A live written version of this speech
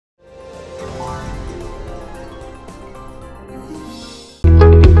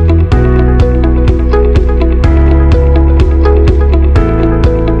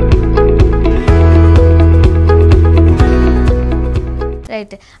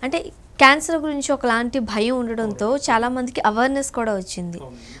అంటే క్యాన్సర్ గురించి ఒకలాంటి భయం ఉండడంతో చాలామందికి అవేర్నెస్ కూడా వచ్చింది.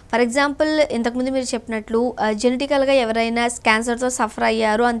 ఫర్ ఎగ్జాంపుల్ ఇంతకుముందు మీరు చెప్పినట్లు జెనెటికల్గా ఎవరైనా క్యాన్సర్తో సఫర్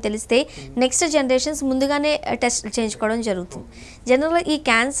అయ్యారు అని తెలిస్తే నెక్స్ట్ జనరేషన్స్ ముందుగానే టెస్ట్ చేయించుకోవడం జరుగుతుంది. జనరల్గా ఈ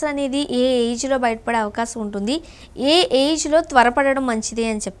క్యాన్సర్ అనేది ఏ ఏజ్లో బయటపడే అవకాశం ఉంటుంది, ఏ ఏజ్లో త్వరపడడం మంచిది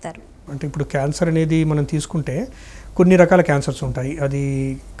అని చెప్తారు? అంటే ఇప్పుడు క్యాన్సర్ అనేది మనం తీసుకుంటే కొన్ని రకాల క్యాన్సర్స్ ఉంటాయి. అది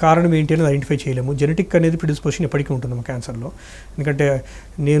కారణం ఏంటి అనేది ఐడెంటిఫై చేయలేము. జెనెటిక్ అనేది ప్రిడిస్పోజిషన్ ఎప్పటికీ ఉంటుంది క్యాన్సర్లో. ఎందుకంటే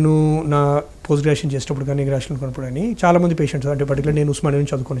నేను నా పోస్ట్ గ్రాడ్యుయేషన్ చేసేటప్పుడు కానీ గ్రాడ్యుయేషన్ కొన్నప్పుడు కానీ చాలామంది పేషెంట్స్, అంటే పర్టికులర్ నేను ఉస్మానియా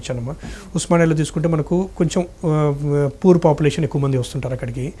నుంచి చదువుకొని వచ్చానమ్మా. ఉస్మానియాలో తీసుకుంటే మనకు కొంచెం పూర్ పాపులేషన్ ఎక్కువ మంది వస్తుంటారు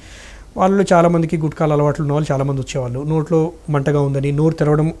అక్కడికి. వాళ్ళు చాలామందికి గుట్కాల అలవాట్లు ఉన్న వాళ్ళు చాలామంది వచ్చేవాళ్ళు. నోట్లో మంటగా ఉందని, నోరు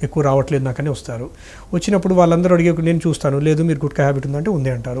తెరవడం ఎక్కువ రావట్లేదు నాకని వస్తారు. వచ్చినప్పుడు వాళ్ళందరూ అడిగే నేను చూస్తాను, లేదు మీరు గుట్కా హ్యాబిట్ ఉందంటే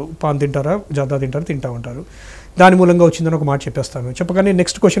ఉంది అంటారు. పాన్ తింటారా, జర్దా తింటారా, తింటా ఉంటారు. దాని మూలంగా వచ్చిందని ఒక మాట చెప్పేస్తాను. చెప్పగానే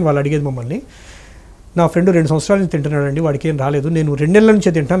నెక్స్ట్ క్వశ్చన్ వాళ్ళు అడిగేది మమ్మల్ని, నా ఫ్రెండ్ 2 సంవత్సరాల నుంచి తింటున్నాడండి, వాడికి ఏం రాలేదు, నేను 2 నెలల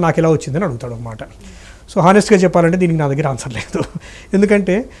నుంచే తింటాను, నాకు ఎలా వచ్చిందని అడుగుతాడు ఒక మాట. సో హానెస్ట్గా చెప్పాలంటే దీనికి నా దగ్గర ఆన్సర్ లేదు.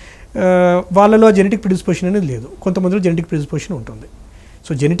 ఎందుకంటే వాళ్ళలో జెనెటిక్ ప్రిడిస్పోజిషన్ అనేది లేదు. కొంతమందిలో జెనెటిక్ ప్రిడిస్పోజిషన్ ఉంటుంది.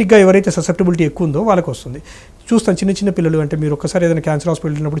 సో జెనెటిక్గా ఎవరైతే ససెప్టబిలిటీ ఎక్కువ ఉందో వాళ్ళకి వస్తుంది. చూస్తాను చిన్న చిన్న పిల్లలు, అంటే మీరు ఒక్కసారి ఏదైనా క్యాన్సర్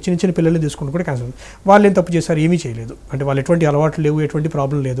హాస్పిటల్ వెళ్ళినప్పుడు చిన్న చిన్న పిల్లల్ని తీసుకుంటూ కూడా క్యాన్సర్, వాళ్ళు ఏం తప్పు చేశారు, ఏమీ చేయలేదు. అంటే వాళ్ళు ఎటువంటి అలవాట్లు లేవు, ఎటువంటి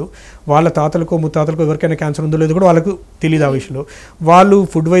ప్రాబ్లం లేదు. వాళ్ళ తాతలకో ముత్తాతలకో ఎవరికైనా క్యాన్సర్ ఉందో లేదో కూడా వాళ్ళకు తెలియదు ఆ విషయంలో. వాళ్ళు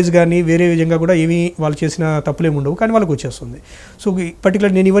ఫుడ్ వైజ్ కానీ వేరే విధంగా కూడా ఏమీ వాళ్ళు చేసిన తప్పులేమి ఉండవు, కానీ వాళ్ళకి వచ్చేస్తుంది. సో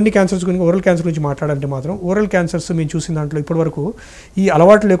పర్టికులర్ నేను ఇవన్నీ క్యాన్సర్స్ గురించి, ఓరల్ క్యాన్సర్ గురించి మాట్లాడాలంటే మాత్రం ఓరల్ క్యాన్సర్స్ మేము చూసిన దాంట్లో ఇప్పటివరకు ఈ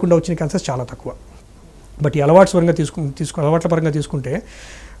అలవాట్లు లేకుండా వచ్చిన క్యాన్సర్స్ చాలా తక్కువ. బట్ ఈ అలవాట్ల పరంగా తీసుకుంటే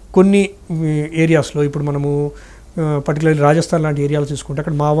కొన్ని ఏరియాస్లో, ఇప్పుడు మనము పర్టికులర్లీ రాజస్థాన్ లాంటి ఏరియాలు తీసుకుంటే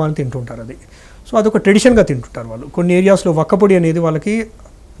అక్కడ మావా అని తింటుంటారు. అది సో అదొక ట్రెడిషన్గా తింటుంటారు వాళ్ళు. కొన్ని ఏరియాస్లో వక్కపొడి అనేది వాళ్ళకి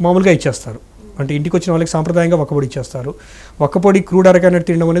మామూలుగా ఇచ్చేస్తారు, అంటే ఇంటికి వచ్చిన వాళ్ళకి సాంప్రదాయంగా వక్కపొడి ఇచ్చేస్తారు. వక్కపొడి క్రూడ్ అరకనేది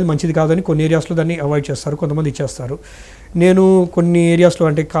తినడం అనేది మంచిది కాదని కొన్ని ఏరియాస్లో దాన్ని అవాయిడ్ చేస్తారు, కొంతమంది ఇచ్చేస్తారు. నేను కొన్ని ఏరియాస్లో,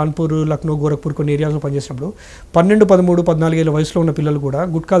 అంటే కాన్పూర్, లక్నో, గోరఖ్పూర్ కొన్ని ఏరియాస్లో పనిచేసినప్పుడు 12, 13, 14 ఏళ్ళ వయసులో ఉన్న పిల్లలు కూడా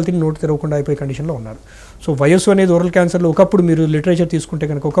గుట్కాలు తిని నోటు తెరవకుండా అయిపోయే కండిషన్లో ఉన్నారు. సో వయస్సు అనేది ఓరల్ క్యాన్సర్లో ఒకప్పుడు మీరు లిటరేచర్ తీసుకుంటే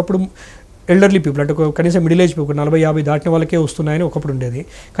కనుక ఒకప్పుడు ఎల్డర్లీ పీపుల్, అంటే కనీసం మిడిల్ ఏజ్ పీపుల్ 40-50 దాటిన వాళ్ళకే వస్తున్నాయని ఒకప్పుడు ఉండేది.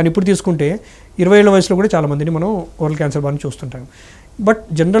 కానీ ఇప్పుడు తీసుకుంటే 20 ఏళ్ళ వయసులో కూడా చాలామందిని మనం ఓరల్ క్యాన్సర్ బారిన చూస్తుంటాం. బట్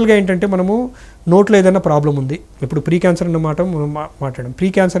జనరల్గా ఏంటంటే మనము నోట్లో ఏదైనా ప్రాబ్లం ఉంది, ఇప్పుడు ప్రీ క్యాన్సర్ అన్న మాట మాట్లాడడం. ప్రీ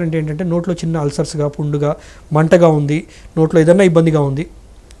క్యాన్సర్ అంటే ఏంటంటే నోట్లో చిన్న అల్సర్స్గా, పుండుగా, మంటగా ఉంది, నోట్లో ఏదైనా ఇబ్బందిగా ఉంది,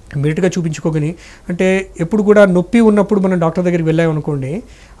 ఇమీడియట్గా చూపించుకోగని. అంటే ఎప్పుడు కూడా నొప్పి ఉన్నప్పుడు మనం డాక్టర్ దగ్గరికి వెళ్ళామనుకోండి,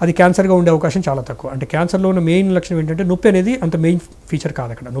 అది క్యాన్సర్గా ఉండే అవకాశం చాలా తక్కువ. అంటే క్యాన్సర్లో ఉన్న మెయిన్ లక్షణం ఏంటంటే నొప్పి అనేది అంత మెయిన్ ఫీచర్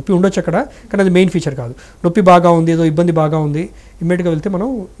కాదు. అక్కడ నొప్పి ఉండొచ్చు అక్కడ, కానీ అది మెయిన్ ఫీచర్ కాదు. నొప్పి బాగా ఉంది, ఏదో ఇబ్బంది బాగా ఉంది, ఇమీడియట్గా వెళ్తే మనం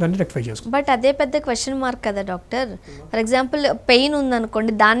దాన్ని రెక్టిఫై చేసుకోవాలి. బట్ అదే పెద్ద క్వశ్చన్ మార్క్ కదా డాక్టర్. ఫర్ ఎగ్జాంపుల్ పెయిన్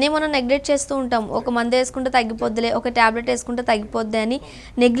ఉందనుకోండి, దాన్నే మనం నెగ్లెక్ట్ చేస్తూ ఉంటాం. ఒక మందు వేసుకుంటే తగ్గిపోద్దిలే, ఒక ట్యాబ్లెట్ వేసుకుంటే తగ్గిపోద్ది అని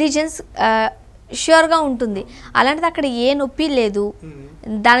నెగ్లిజెన్స్ ష్యూర్గా ఉంటుంది. అలాంటిది అక్కడ ఏ నొప్పి లేదు,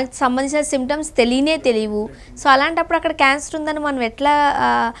 దానికి సంబంధించిన సిమ్టమ్స్ తెలియవు. సో అలాంటప్పుడు అక్కడ క్యాన్సర్ ఉందని మనం ఎట్లా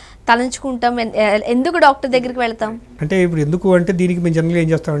తలంచుకుంటాం, ఎందుకు డాక్టర్ దగ్గరికి వెళ్తాం? అంటే ఇప్పుడు ఎందుకు అంటే దీనికి మేము జనరల్గా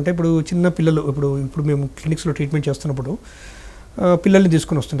ఏం చేస్తామంటే, ఇప్పుడు చిన్న పిల్లలు, ఇప్పుడు మేము క్లినిక్స్లో ట్రీట్మెంట్ చేస్తున్నప్పుడు పిల్లల్ని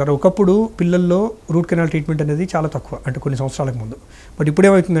తీసుకుని వస్తుంటారు. ఒకప్పుడు పిల్లల్లో రూట్ కెనాల్ ట్రీట్మెంట్ అనేది చాలా తక్కువ, అంటే కొన్ని సంవత్సరాలకు ముందు. బట్ ఇప్పుడు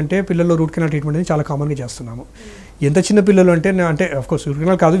ఏమవుతుందంటే పిల్లల్లో రూట్ కెనాల్ ట్రీట్మెంట్ అనేది చాలా కామన్గా చేస్తున్నాము. ఎంత చిన్న పిల్లలు అంటే అఫ్కోర్స్ రూట్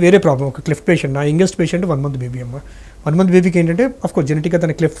కెనాల్ కాదు, వేరే ప్రాబ్లం. ఒక క్లెఫ్ట్ పేషెంట్, నా యంగెస్ట్ పేషెంట్ 1 month బేబీ అమ్మ. 1 month బేబీకి ఏంటంటే అఫ్కోర్స్ జెనెటిక్గా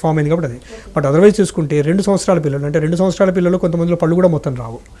తన క్లెఫ్ట్ ఫామ్ అయింది కాబట్టి అది. బట్ అదర్వైజ్ చూసుకుంటే 2 సంవత్సరాల పిల్లలు, అంటే 2 సంవత్సరాల పిల్లలు కొంతమందిలో పళ్ళు కూడా మొత్తం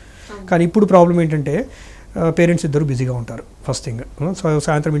రావు. కానీ ఇప్పుడు ప్రాబ్లం ఏంటంటే పేరెంట్స్ ఇద్దరు బిజీగా ఉంటారు ఫస్ట్ థింగ్. సో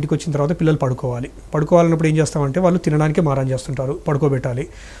సాయంత్రం ఇంటికి వచ్చిన తర్వాత పిల్లలు పడుకోవాలన్నప్పుడు ఏం చేస్తామంటే వాళ్ళు తినడానికి మారం చేస్తుంటారు, పడుకోబెట్టాలి.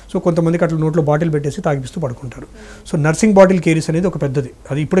 సో కొంతమందికి అట్లా నోట్లో బాటిల్ పెట్టేసి తాగిపిస్తూ పడుకుంటారు. సో నర్సింగ్ బాటిల్ కేరీస్ అనేది ఒక పెద్దది,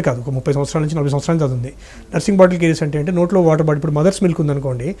 అది ఇప్పుడే కాదు, ఒక 30 సంవత్సరాల నుంచి 40 సంవత్సరాల నుంచి అది ఉంది. నర్సింగ్ బాటిల్ కేరీస్ అంటే నోట్లో వాటర్ బాటిల్, ఇప్పుడు మదర్స్ మిల్క్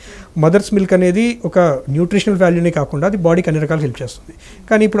ఉందనుకోండి, మదర్స్ మిల్క్ అనేది ఒక న్యూట్రిషనల్ వాల్యూనే కాకుండా అది బాడీకి అన్ని రకాలు హెల్ప్ చేస్తుంది.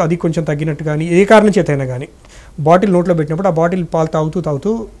 కానీ ఇప్పుడు అది కొంచెం తగ్గినట్టు కానీ ఏ కారణం చేత అయినా కానీ బాటిల్ నోట్లో పెట్టినప్పుడు ఆ బాటిల్ పాలు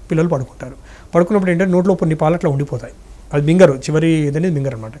తాగుతూ పిల్లలు పడుకున్నప్పుడు ఏంటంటే నోట్లో కొన్ని పాలు అట్లా ఉండిపోతాయి. అది మింగరు, చివరి ఏదనేది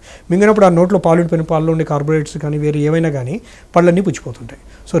మింగరు అనమాట. మింగినప్పుడు ఆ నోట్లో పాలు ఉండిపోయిన పాలలో ఉండే కార్బోహైడ్రేట్స్ కానీ వేరే ఏవైనా కానీ పళ్ళన్నీ పుచ్చిపోతుంటాయి.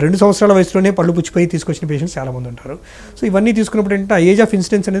 సో 2 సంవత్సరాల వయసులోనే పళ్ళు పుచ్చిపోయి తీసుకొచ్చిన పేషెంట్స్ చాలామంది ఉంటారు. సో ఇవన్నీ తీసుకున్నప్పుడు ఏంటంటే ఆ ఏజ్ ఆఫ్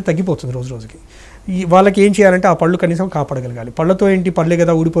ఇన్సిడెన్స్ అనేది తగ్గిపోతుంది రోజుకి. వాళ్ళకి ఏం చేయాలంటే ఆ పళ్ళు కనీసం కాపాడగలగాలి. పళ్ళతో ఏంటి, పళ్ళే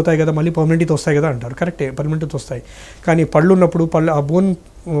కదా ఊడిపోతాయి కదా, మళ్ళీ పర్మనెంట్తో వస్తాయి కదా అంటారు. కరెక్టే, పర్మనెంట్తో వస్తాయి. కానీ పళ్ళు ఉన్నప్పుడు ఆ బోన్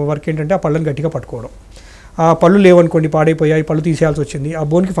వర్క్ ఏంటంటే ఆ పళ్ళని గట్టిగా పట్టుకోవడం. ఆ పళ్ళు లేవనుకోండి, పాడైపోయాయి, పళ్ళు తీసేయాల్సి వచ్చింది, ఆ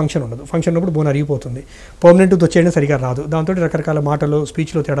బోన్కి ఫంక్షన్ ఉండదు. ఫంక్షన్ ఉన్నప్పుడు బోన్ అరిగిపోతుంది, పర్మనెంట్ వచ్చేయడం సరిగా రాదు, దాంతో రకరకాల మాటలు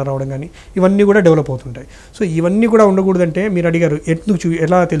స్పీచ్లో తేడా రావడం కానీ ఇవన్నీ కూడా డెవలప్ అవుతుంటాయి. సో ఇవన్నీ కూడా ఉండకూడదంటే మీరు అడిగారు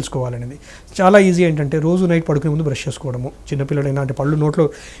ఎలా తెలుసుకోవాలనేది. చాలా ఈజీ ఏంటంటే రోజు నైట్ పడుకునే ముందు బ్రష్ చేసుకోవడము. చిన్నపిల్లలైనా అంటే పళ్ళు నోట్లో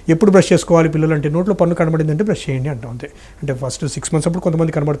ఎప్పుడు బ్రష్ చేసుకోవాలి పిల్లలు అంటే నోట్లో పన్ను కనబడిందంటే బ్రష్ చేయండి అంటాం అంతే. అంటే ఫస్ట్ 6 months అప్పుడు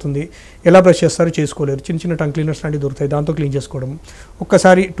కొంతమంది కనబడుతుంది, ఎలా బ్రష్ చేస్తారో చేసుకోలేరు, చిన్న చిన్న టంగ్ క్లీనర్స్ లాంటివి దొరుకుతాయి, దాంతో క్లీన్ చేసుకోవడం.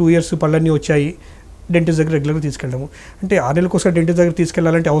 ఒక్కసారి 2 years పళ్ళన్నీ వచ్చాయి, డెంటిస్ట్ దగ్గర రెగ్యులర్గా తీసుకెళ్ళడము. అంటే 6 నెలలకు ఒకసారి డెంటిస్ట్ దగ్గర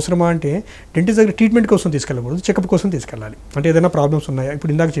తీసుకెళ్ళాలంటే అవసరమా అంటే డెంటిస్ట్ దగ్గర ట్రీట్మెంట్ కోసం తీసుకెళ్ళకూడదు, చెకప్ కోసం తీసుకెళ్ళాలి. అంటే ఏదైనా ప్రాబ్లమ్స్ ఉన్నాయా,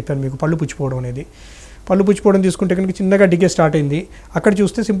 ఇప్పుడు ఇందాక చెప్పాను మీకు పళ్ళు పుచ్చిపోవడం అనేది, పళ్ళు పుచ్చిపోవడం తీసుకుంటే కనుక చిన్నగా డికే స్టార్ట్ అయింది, అక్కడ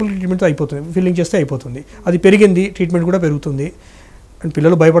చూస్తే సింపుల్ ట్రీట్మెంట్తో అయిపోతుంది, ఫిల్లింగ్ చేస్తే అయిపోతుంది. అది పెరిగింది, ట్రీట్మెంట్ కూడా పెరుగుతుంది. అండ్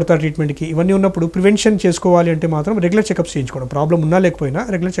పిల్లలు భయపడతారు ట్రీట్మెంట్కి. ఇవన్నీ ఉన్నప్పుడు ప్రివెన్షన్ చేసుకోవాలి అంటే మాత్రం రెగ్యులర్ చెకప్స్ చేయించుకోవడం. ప్రాబ్లం ఉన్నా లేకపోయినా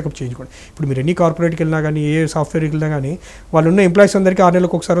రెగ్యులర్ చెకప్ చేయించుకోండి. ఇప్పుడు మీరు ఎన్ని కార్పొరేట్కి వెళ్ళినా కానీ, ఏ సాఫ్ట్వేర్కి వెళ్ళినా కానీ వాళ్ళు ఉన్న ఎంప్లాయీస్ అందరికీ 6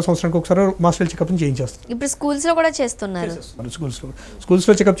 నెలలకు ఒకసారి, సంవత్సరానికి ఒకసారి మాస్టర్ చెకప్ని చేయించేస్తారు. ఇప్పుడు స్కూల్స్లో కూడా చేస్తున్నారు.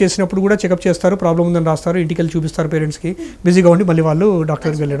 స్కూల్స్లో చెకప్ చేసినప్పుడు కూడా చెకప్ చేస్తారు, ప్రాబ్లం ఉందని రాస్తారు, ఇంటికి వెళ్ళి చూపిస్తారు పేరెంట్స్కి, బిజీగా ఉండి మళ్ళీ వాళ్ళు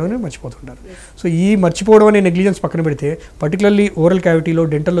డాక్టర్కి వెళ్ళడం అని మర్చిపోతుంటారు. సో ఈ మర్చిపోవడం అనే నెగ్లిజెన్స్ పక్కన పెడితే, పర్టికులర్లీ ఓరల్ క్యావిటీలో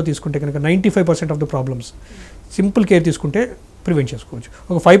డెంటల్లో తీసుకుంటే కనుక 95% of the problems simple care తీసుకుంటే ప్రివెంట్ చేసుకోవచ్చు.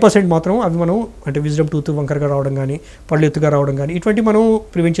 ఒక 5% మాత్రం అవి మనం అంటే విజ్డమ్ టూత్ వంకరగా రావడం కానీ, పళ్ళు ఎత్తుగా రావడం కానీ ఇటువంటి మనం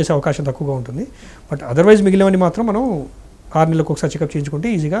ప్రివెంట్ చేసే అవకాశం తక్కువగా ఉంటుంది. బట్ అదర్వైజ్ మిగిలినవన్నీ మాత్రం మనం 6 నెలలకు ఒకసారి చెకప్ చేయించుకుంటే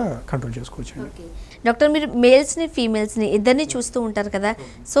ఈజీగా కంట్రోల్ చేసుకోవచ్చు. డాక్టర్, మీరు మేల్స్ని ఫీమేల్స్ని ఇద్దరిని చూస్తూ ఉంటారు కదా,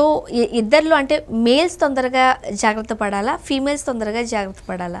 సో ఇద్దరిలో అంటే మేల్స్ తొందరగా జాగ్రత్త పడాలా, ఫీమేల్స్ తొందరగా జాగ్రత్త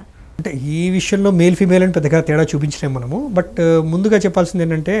పడాలా? అంటే ఈ విషయంలో మేల్ ఫీమేల్ అని పెద్దగా తేడా చూపించలేము మనము. బట్ ముందుగా చెప్పాల్సింది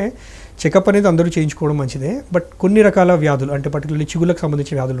ఏంటంటే చెకప్ అనేది అందరూ చేయించుకోవడం మంచిదే. బట్ కొన్ని రకాల వ్యాధులు అంటే పర్టికులర్లీ చిగుళ్ళకు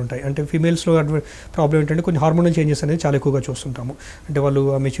సంబంధించిన వ్యాధులు ఉంటాయి. అంటే ఫీమేల్స్లో ప్రాబ్లం ఏంటంటే కొన్ని హార్మోనల్ చేంజెస్ అనేది చాలా ఎక్కువగా చూస్తుంటాము. అంటే వాళ్ళు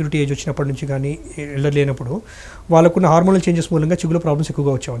మెచ్యూరిటీ ఏజ్ వచ్చినప్పటి నుంచి కానీ వెళ్ళలేనప్పుడు వాళ్ళకున్న హార్మోనల్ చేంజెస్ మూలంగా చిగుళ్ళ ప్రాబ్లమ్స్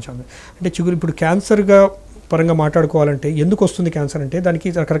ఎక్కువగా వచ్చాము. అంటే చిగురు ఇప్పుడు క్యాన్సర్గా పరంగా మాట్లాడుకోవాలంటే ఎందుకు వస్తుంది క్యాన్సర్ అంటే దానికి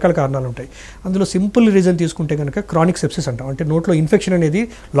రకరకాల కారణాలు ఉంటాయి. అందులో సింపుల్ రీజన్ తీసుకుంటే కనుక క్రానిక్ సెప్సిస్ అంటాం. అంటే నోట్లో ఇన్ఫెక్షన్ అనేది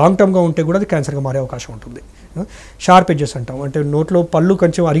లాంగ్ టర్మ్గా ఉంటే కూడా అది క్యాన్సర్గా మారే అవకాశం ఉంటుంది. షార్ప్ ఎడ్జెస్ అంటాం. అంటే నోట్లో పళ్ళు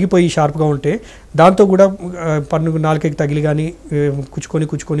కొంచెం అరిగిపోయి షార్ప్గా ఉంటే దాంతో కూడా పన్ను నాలుకకి తగిలి కానీ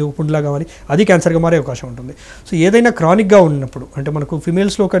కుచ్చుకొని పుండులాగా కానీ అది క్యాన్సర్గా మారే అవకాశం ఉంటుంది. సో ఏదైనా క్రానిక్గా ఉన్నప్పుడు అంటే మనకు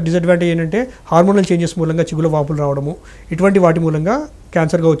ఫిమేల్స్లో ఒక డిసడ్వాంటేజ్ ఏంటంటే హార్మోనల్ చేంజెస్ మూలంగా చిగుల వాపులు రావడము, ఇటువంటి వాటి మూలంగా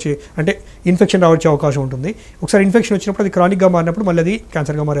క్యాన్సర్గా వచ్చే అంటే ఇన్ఫెక్షన్ రావచ్చే అవకాశం ఉంటుంది. ఒకసారి ఇన్ఫెక్షన్ వచ్చినప్పుడు అది క్రానిక్గా మారినప్పుడు మళ్ళీ అది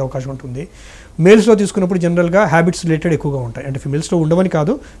క్యాన్సర్గా మారే అవకాశం ఉంటుంది. మేల్స్లో తీసుకున్నప్పుడు జనరల్గా హ్యాబిట్స్ రిలేటెడ్ ఎక్కువగా ఉంటాయి. అంటే ఫిమేల్స్లో ఉండవని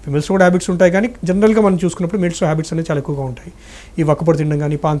కాదు, ఫిమేల్స్లో కూడా హ్యాబిట్స్ ఉంటాయి, కానీ జనరల్గా మనం చూసుకున్నప్పుడు మేల్స్లో హ్యాబిట్స్ అనేది చాలా ఎక్కువగా ఉంటాయి. ఈ వక్కపొడి తినడం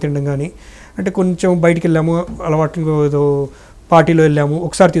కానీ, పాన్ తినడం కానీ, అంటే కొంచెం బయటికి వెళ్ళాము, అలవాటు ఏదో పార్టీలో వెళ్ళాము,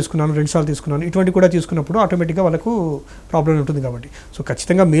 ఒకసారి తీసుకున్నాను, 2 సార్లు తీసుకున్నాను, ఇటువంటి కూడా తీసుకున్నప్పుడు ఆటోమేటిక్గా వాళ్ళకు ప్రాబ్లం ఉంటుంది. కాబట్టి సో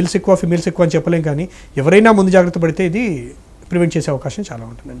ఖచ్చితంగా మేల్స్ ఎక్కువ ఫిమేల్స్ ఎక్కువ అని చెప్పలేం, కానీ ఎవరైనా ముందు జాగ్రత్త పడితే ఇది ప్రివెంట్ చేసే అవకాశం చాలా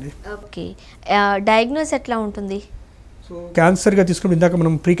ఉంటుందండి. ఓకే, డయాగ్నోస్ ఎట్లా ఉంటుంది? సో క్యాన్సర్గా తీసుకున్నప్పుడు ఇందాక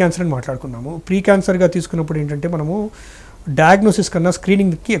మనం ప్రీ క్యాన్సర్ అని మాట్లాడుకున్నాము. ప్రీ క్యాన్సర్గా తీసుకున్నప్పుడు ఏంటంటే మనము డయాగ్నోసిస్ కన్నా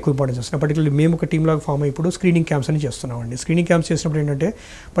స్క్రీనింగ్కి ఎక్కువ ఇంపార్టెన్స్ ఇస్తున్నాం. పర్టికులర్లీ మేము ఒక టీమ్ లాగా ఫామ్ అయ్యి ఇప్పుడు స్క్రీనింగ్ క్యాంప్స్ అని చేస్తున్నామండి. స్క్రీనింగ్ క్యాంప్స్ చేసినప్పుడు ఏంటంటే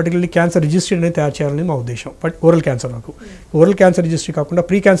పర్టికులర్లీ క్యాన్సర్ రిజిస్ట్రీ అనేది తయారు చేయాలని మా ఉద్దేశం. బట్ ఓరల్ క్యాన్సర్ నాకు ఓరల్ క్యాన్సర్ రిజిస్ట్రీ కాకుండా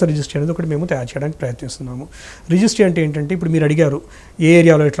ప్రీ క్యాన్సర్ రిజిస్ట్రీ అనేది ఒకటి మేము తయారు చేయడానికి ప్రయత్నిస్తున్నాము. రిజిస్ట్రీ అంటే ఏంటంటే ఇప్పుడు మీరు అడిగారు ఏ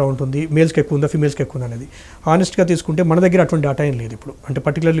ఏరియాలో ఎట్లా ఉంటుంది, మేల్స్కి ఎక్కువ ఉందా ఫీమేల్స్కి ఎక్కువ ఉందా అనేది. ఆనెస్ట్గా తీసుకుంటే మన దగ్గర అటువంటి డేటా ఏం లేదు ఇప్పుడు. అంటే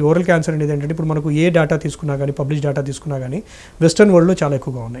పర్టికులర్లీ ఓరల్ క్యాన్సర్ అనేది ఏంటంటే ఇప్పుడు మనకు ఏ డేటా తీసుకున్నా కానీ, పబ్లిష్ డేటా తీసుకున్నా కానీ వెస్టర్న్ వరల్డ్లో చాలా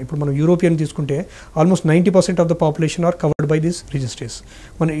ఎక్కువగా ఉన్నాయి. ఇప్పుడు మనం యూరోపియన్ తీసుకుంటే almost 90% of the population are covered by this registries.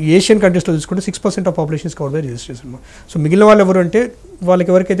 మన ఏషియన్ కంట్రీస్లో తీసుకుంటే 6% of population is covered by registries అనమాట. సో మిగిలిన వాళ్ళు ఎవరు అంటే వాళ్ళకి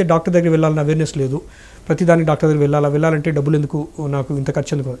ఎవరికైతే డాక్టర్ దగ్గర వెళ్ళాలని అవేర్నెస్ లేదు, ప్రతిదానికి డాక్టర్ దగ్గర వెళ్ళాలంటే డబ్బులు ఎందుకు, నాకు ఇంత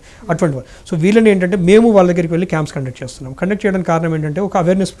ఖర్చు ఎందుకు, అటువంటి వాళ్ళు. సో వీళ్ళని ఏంటంటే మేము వాళ్ళ దగ్గరికి వెళ్ళి క్యాంప్స్ కండక్ట్ చేస్తున్నాం. కండక్ట్ చేయడానికి కారణం ఏంటంటే ఒక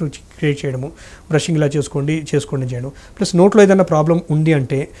అవేర్నెస్ క్రియేట్ చేయడము, బ్రషింగ్ ఇలా చేసుకోండి చేయడం, ప్లస్ నోట్లో ఏదైనా ప్రాబ్లం ఉంది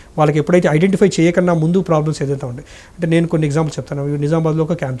అంటే వాళ్ళకి ఎప్పుడైతే ఐడెంటిఫై చేయకన్నా ముందు ప్రాబ్లమ్స్ ఏదైతే ఉంటాయి. అంటే నేను కొన్ని ఎగ్జాంపుల్స్ చెప్తాను. నిజామాబాద్లో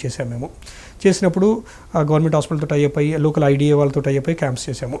ఒక క్యాంప్ చేసాము మేము. చేసినప్పుడు గవర్నమెంట్ హాస్పిటల్తో టైఅప్ అయ్యి లోకల్ ఐడియా వాళ్ళతో టైఅప్ అయ్యి క్యాంప్స్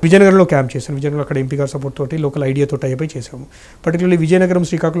చేసాము. విజయనగరంలో క్యాంప్ చేశాను. విజయనగరంలో అక్కడ ఎంపీ గారి సపోర్ట్ తోటి లోకల్ ఐడియాతో టైఅప్ అయ్యి చేసాము. పర్టికులర్లీ విజయనగరం,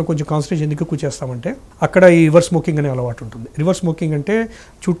 శ్రీకాకుళం కొంచెం కాన్సన్ట్రేషన్ ఎందుకు ఎక్కువ చేస్తామంటే అక్కడ ఈ రివర్స్ స్మోకింగ్ అనే అలవాటు ఉంటుంది. రివర్స్ స్మోకింగ్ అంటే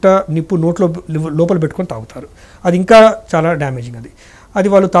చుట్ట నిప్పు నోట్లో లోపల పెట్టుకొని తాగుతారు. అది ఇంకా చాలా డ్యామేజింగ్. అది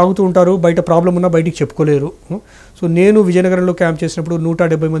వాళ్ళు తాగుతూ ఉంటారు, బయట ప్రాబ్లం ఉన్నా బయటికి చెప్పుకోలేరు. సో నేను విజయనగరంలో క్యాంప్ చేసినప్పుడు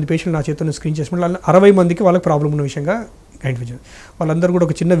 170 మంది పేషెంట్లు నా చేతితో స్క్రీన్ చేసినప్పుడు 60 మందికి వాళ్ళకి ప్రాబ్లం ఉన్న విషయంగా ఐడెంటిఫై. వాళ్ళందరూ కూడా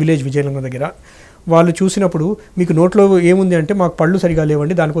ఒక చిన్న విలేజ్ విజయనగరం దగ్గర. వాళ్ళు చూసినప్పుడు మీకు నోట్లో ఏముంది అంటే మాకు పళ్ళు సరిగా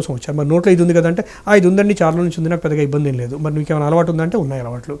లేవండి, దానికోసం వచ్చారు. మరి నోట్లో ఇది ఉంది కదంటే ఇది ఉందండి, చాలా నుంచి ఉంది, నాకు పెద్దగా ఇబ్బంది ఏం లేదు. మరి మీకు ఏమైనా అలవాటు ఉందంటే ఉన్నాయి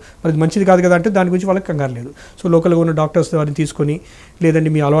అలవాట్లు, మరి మంచిది కాదు కదా అంటే దాని గురించి వాళ్ళకి కంగారు లేదు. సో లోకల్గా ఉన్న డాక్టర్స్ వారిని తీసుకొని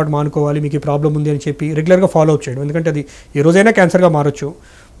లేదండి మీ అలవాటు మానుకోవాలి, మీకు ఈ ప్రాబ్లం ఉంది అని చెప్పి రెగ్యులర్గా ఫాలో అప్ చేయడం. ఎందుకంటే అది ఏ రోజైనా క్యాన్సర్గా మారచ్చు.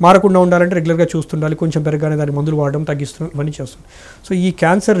 మారకుండా ఉండాలంటే రెగ్యులర్గా చూస్తుండాలి, కొంచెం పెరగానే దాని మందులు వాడడం తగ్గిస్తూ ఇవన్నీ చేస్తుంది. సో ఈ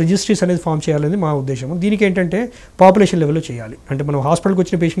క్యాన్సర్ రిజిస్ట్రీస్ అనేది ఫామ్ చేయాలనేది మా ఉద్దేశం. దీనికి ఏంటంటే పాపులేషన్ లెవెల్లో చేయాలి. అంటే మనం హాస్పిటల్కి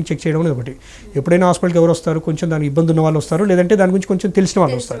వచ్చిన పేషెంట్ చెక్ చేయడం అనేది ఒకటి. ఎప్పుడైనా హాస్పిటల్కి ఎవరు వస్తారు, కొంచెం దానికి ఇబ్బంది ఉన్న వాళ్ళు వస్తారు, లేదంటే దాని గురించి కొంచెం తెలిసిన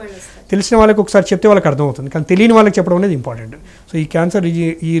వాళ్ళు వస్తారు. తెలిసిన వాళ్ళకి ఒకసారి చెప్తే వాళ్ళకి అర్థమవుతుంది, కానీ తెలియని వాళ్ళకి చెప్పడం అనేది ఇంపార్టెంట్. సో ఈ క్యాన్సర్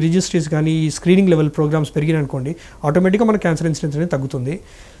ఈ రిజిస్ట్రీస్ కానీ ఈ స్క్రీనింగ్ లెవెల్ ప్రోగ్రామ్స్ పెరిగినాయి అనుకోండి, ఆటోమేటిక్గా మన క్యాన్సర్ ఇన్సిడెన్స్ అనేది తగ్గుతుంది.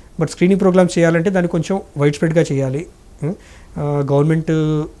 బట్ స్క్రీనింగ్ ప్రోగ్రామ్స్ చేయాలంటే దాన్ని కొంచెం వైడ్ స్ప్రెడ్గా చేయాలి. గవర్నమెంట్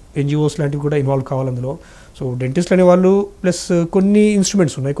ఎన్జిఓస్ లాంటివి కూడా ఇన్వాల్వ్ కావాలి అందులో. సో డెంటిస్ట్ అనే వాళ్ళు ప్లస్ కొన్ని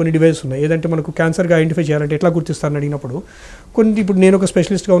ఇన్స్ట్రుమెంట్స్ ఉన్నాయి, కొన్ని డివైసెస్ ఉన్నాయి. ఏదంటే మనకు క్యాన్సర్గా ఐడెంటిఫై చేయాలంటే ఎట్లా గుర్తిస్తారని అడిగినప్పుడు ఇప్పుడు నేను ఒక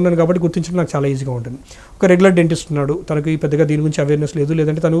స్పెషలిస్ట్గా ఉన్నాను కాబట్టి గుర్తించడం నాకు చాలా ఈజీగా ఉంటుంది. ఒక రెగ్యులర్ డెంటిస్ట్ ఉన్నాడు, తనకి పెద్దగా దీని గురించి అవేర్నెస్ లేదు,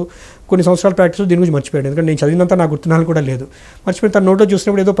 లేదంటే తను కొన్ని సంవత్సరాల ప్రాక్టీస్ దీని గురించి మర్చిపోయాడు. ఎందుకంటే నేను చదివినంత నాకు గుర్తున్నాను కూడా లేదు, మర్చిపోయి తన నోట్లో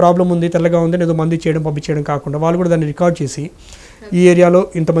చూసినప్పుడు ఏదో ప్రాబ్లం ఉంది, తెల్లగా ఉంది, ఏదో మంది చేయడం పంపించేయడం కాకుండా వాళ్ళు కూడా దాన్ని రికార్డ్ చేసి ఈ ఏరియాలో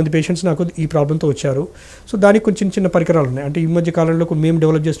ఇంతమంది పేషెంట్స్ నాకు ఈ ప్రాబ్లంతో వచ్చారు. సో దానికి కొంచెం చిన్న పరికరాలు ఉన్నాయి. అంటే ఈ మధ్య కాలంలో మేము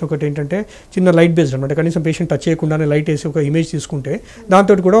డెవలప్ చేసిన ఒకటి ఏంటంటే చిన్న లైట్ బేస్డ్ అనమాట. కనీసం పేషెంట్ టచ్ చేయకుండానే లైట్ వేసి ఒక ఇమేజ్ తీసుకుంటే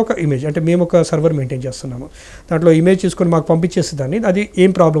దాంతో కూడా ఒక ఇమేజ్, అంటే మేము ఒక సర్వర్ మెయింటైన్ చేస్తున్నాము, దాంట్లో ఇమేజ్ తీసుకొని మాకు పంపించేసి దాన్ని అది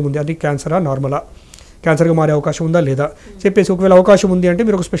ఏం ప్రాబ్లం ఉంది, అది క్యాన్సరా నార్మలా, క్యాన్సర్గా మారే అవకాశం ఉందా లేదా చెప్పేసి, ఒకవేళ అవకాశం ఉంది అంటే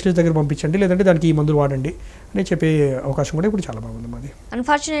మీరు ఒక స్పెషలిస్ట్ దగ్గర పంపించండి, లేదంటే దానికి ఈ మందులు వాడండి అని చెప్పే అవకాశం కూడా ఇప్పుడు చాలా బాగుంది మాది.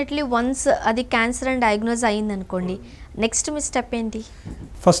 అన్ఫార్చునేట్లీ వన్స్ అది క్యాన్సర్ అని డయాగ్నోజ్ అయింది అనుకోండి, నెక్స్ట్ మీ స్టెప్ ఏంటి?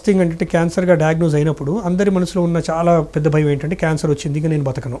 ఫస్ట్ థింగ్ అంటే క్యాన్సర్గా డయాగ్నోజ్ అయినప్పుడు అందరి మనసులో ఉన్న చాలా పెద్ద భయం ఏంటంటే క్యాన్సర్ వచ్చింది ఇంకా నేను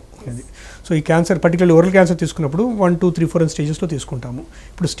బతకను అనేది. సో ఈ క్యాన్సర్ పర్టికులర్లీ ఓరల్ క్యాన్సర్ తీసుకున్నప్పుడు 1, 2, 3, 4 స్టేజెస్లో తీసుకుంటాము.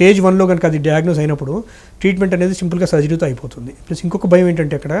 ఇప్పుడు స్టేజ్ 1లో కనుక అది డయాగ్నోజ్ అయినప్పుడు ట్రీట్మెంట్ అనేది సింపుల్గా సర్జరీతో అయిపోతుంది. ప్లస్ ఇంకొక భయం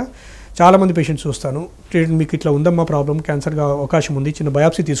ఏంటంటే అక్కడ చాలామంది పేషెంట్స్ చూస్తాను, మీకు ఇట్లా ఉందమ్మా ప్రాబ్లం, క్యాన్సర్గా అవకాశం ఉంది, చిన్న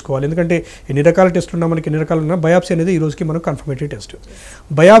బయాప్సీ తీసుకోవాలి. ఎందుకంటే ఎన్ని రకాల టెస్టులు ఉన్నా మనకి ఎన్ని రకాలు ఉన్నా బయాప్సీ అనేది ఈ రోజుకి మనకు కన్ఫర్మేటరీ టెస్ట్.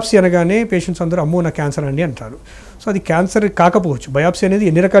 బయాప్సీ అనగానే పేషెంట్స్ అందరూ అమ్మో నా క్యాన్సర్ అండి అంటారు. సో అది క్యాన్సర్ కాకపోవచ్చు. బయాప్సీ అనేది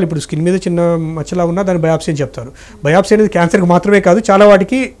ఎన్ని రకాలు, ఇప్పుడు స్కిన్ మీద చిన్న మచ్చలా ఉన్నా దాన్ని బయాప్సీ అని చెప్తారు. బయాప్సీ అనేది క్యాన్సర్కి మాత్రమే కాదు, చాలా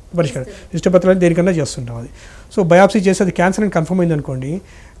వాటికి పరిష్కారం ఇష్టపత్రాలు దేనికన్నా చేస్తుంటాం అది. సో బయాప్సీ చేసి అది క్యాన్సర్ అని కన్ఫర్మ్ అయింది అనుకోండి,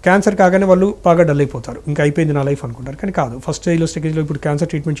 క్యాన్సర్ కాగానే వాళ్ళు బాగా డల్ అయిపోతారు, ఇంకా అయిపోయింది నా లైఫ్ అనుకుంటారు. కానీ కాదు, ఫస్ట్ స్టేజ్లో ఇప్పుడు క్యాన్సర్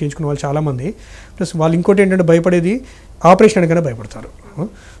ట్రీట్మెంట్ చేయించుకున్న వాళ్ళు చాలామంది. ప్లస్ వాళ్ళు ఇంకోటి ఏంటంటే భయపడేది ఆపరేషన్ అనగానే భయపడతారు.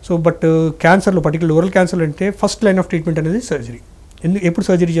 So but క్యాన్సర్లో particular oral cancer అంటే ఫస్ట్ లైన్ ఆఫ్ ట్రీట్మెంట్ అనేది సర్జరీ. ఎప్పుడు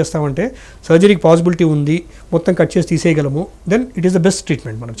సర్జరీ చేస్తామంటే సర్జరీకి పాసిబిలిటీ ఉంది, మొత్తం కట్ చేసి తీసేయగలము, then it is the best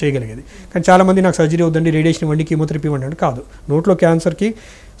treatment మనం చేయగలిగేది. కానీ చాలామంది నాకు సర్జరీ వద్దండి, రేడియేషన్ ఇవ్వండి, కీమోథెరపీ ఇవ్వండి అంటే కాదు. నోట్లో క్యాన్సర్కి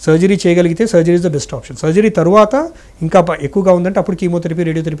సర్జరీ చేయగలిగితే surgery is the best option. Surgery తర్వాత ఇంకా ఎక్కువగా ఉందంటే అప్పుడు కీమోథెరపీ,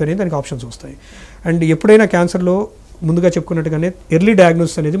 రేడియోథెరపీ అనేది దానికి ఆప్షన్స్ వస్తాయి. అండ్ ఎప్పుడైనా క్యాన్సర్లో ముందుగా చెప్పుకున్నట్టుగానే ఎర్లీ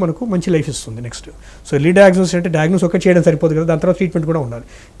డయాగ్నోసిస్ అనేది మనకు మంచి లైఫ్ ఇస్తుంది. నెక్స్ట్ సో ఎర్లీ డయాగ్నోసిస్ అంటే డయాగ్నోస్ ఒకటి చేయడం సరిపోదు కదా, దాని తర్వాత ట్రీట్మెంట్ కూడా ఉండాలి.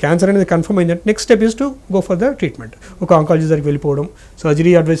 క్యాన్సర్ అనేది కన్ఫర్మ్ అయిందంటే next step is to go for the treatment. ఒక ఆంకాలజీ దగ్గరికి వెళ్ళిపోవడం,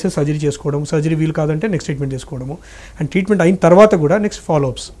 సర్జరీ అడ్వైస్ సర్జరీ చేసుకోవడం, సర్జరీ వీలు కాదంటే నెక్స్ట్ ట్రీట్మెంట్ చేసుకోవడము. అండ్ ట్రీట్మెంట్ అయిన తర్వాత కూడా నెక్స్ట్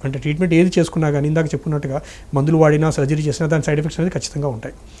ఫాలోఅప్స్, అంటే ట్రీట్మెంట్ ఏది చేసుకున్నా కానీ ఇందాక చెప్పుకున్నట్టుగా మందులు వాడినా సర్జరీ చేసినా దాని సైడ్ ఎఫెక్ట్స్ అనేది ఖచ్చితంగా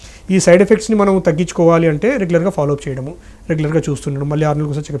ఉంటాయి. ఈ సైడ్ ఎఫెక్ట్స్ని మనం తగ్గించుకోవాలి అంటే రెగ్యులర్గా ఫాలోఅప్ చేయడము, రెగ్యులర్గా చూస్తుండడం, మళ్ళీ 6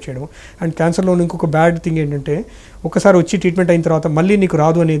 నెలలకు ఒకసారి చెకప్ చేయడం. అండ్ క్యాన్సర్లో ఇంకొక బ్యాడ్ థింగ్ ఏంటంటే ఒకసారి వచ్చి ట్రీట్మెంట్ అయిన తర్వాత మళ్ళీ నీకు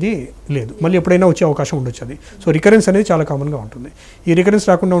రాదు అనేది లేదు, మళ్ళీ ఎప్పుడైనా వచ్చే అవకాశం ఉండొచ్చు అది. సో రికరెన్స్ అనేది చాలా కామన్గా ఉంటుంది. ఈ రికరెన్స్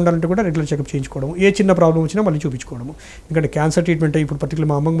రాకుండా ఉండాలంటే కూడా రెగ్యులర్ చెకప్ చేయించుకోవడం, ఏ చిన్న ప్రాబ్లం వచ్చినా మళ్ళీ చూపించుకోవడము. ఎందుకంటే క్యాన్సర్ ట్రీట్మెంట్ ఇప్పుడు పర్టికులర్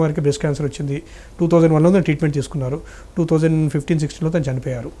మా అమ్మమ్మ వారికి బ్రెస్ట్ క్యాన్సర్ వచ్చింది, 2001లో ట్రీట్మెంట్ తీసుకున్నారు, 2015-16లో తను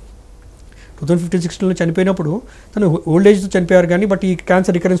చనిపోయారు. 2015-16లో చనిపోయినప్పుడు తను ఓల్డ్ ఏజ్తో చనిపోయారు కానీ బట్ ఈ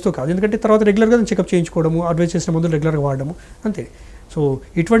క్యాన్సర్ రికరెన్స్తో కాదు, ఎందుకంటే తర్వాత రెగ్యులర్గా చెకప్ చేయించుకోవడము, అడ్వైస్ చేసిన మందులు రెగ్యులర్గా వాడడము అంతే. సో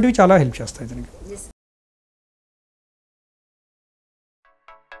ఇటువంటివి చాలా హెల్ప్ చేస్తాయి దీనికి.